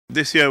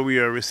This year we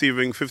are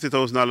receiving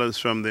 $50,000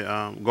 from the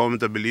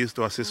government of Belize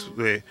to assist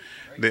the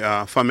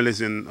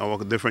families in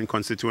our different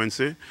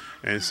constituency,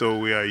 and so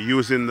we are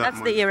using that That's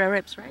money. the area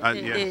reps, right?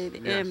 Yes. The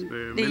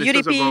The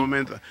ministers of UDP.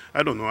 government.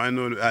 I don't know. I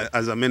know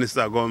as a minister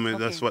of government,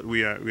 Okay. that's what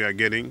we are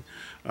getting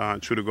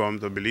through the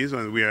government of Belize,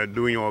 and we are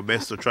doing our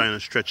best to try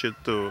and stretch it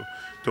to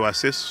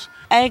assist.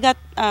 I got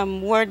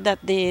word that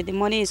the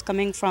money is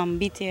coming from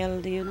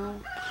BTL. Do you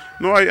know?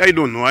 No, I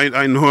don't know.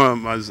 I know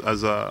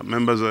as a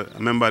member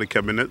of the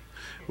cabinet,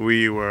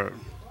 we were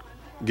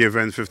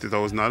given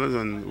 $50,000,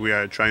 and we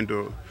are trying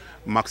to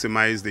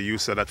maximize the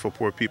use of that for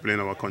poor people in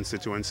our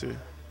constituency.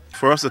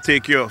 For us to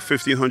take care of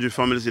 1,500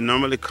 families, it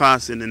normally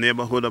costs in the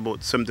neighborhood about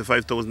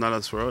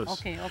 $75,000 for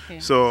us. Okay.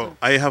 So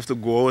I have to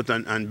go out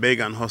and beg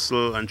and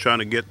hustle and trying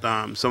to get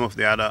some of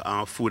the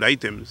other food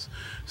items.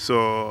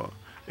 So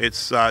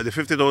it's the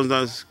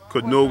 $50,000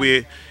 could no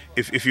way,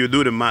 if you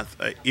do the math,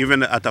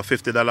 even at a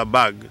 $50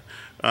 bag,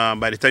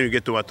 by the time you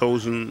get to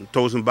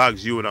 1,000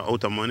 bags, you are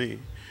out of money.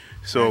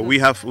 So we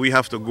have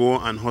to go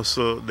and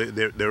hustle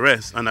the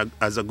rest. And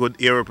as a good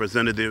area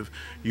representative,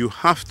 you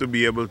have to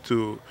be able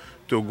to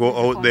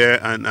go out there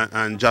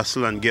and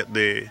jostle and get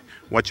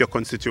what your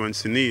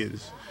constituency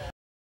needs.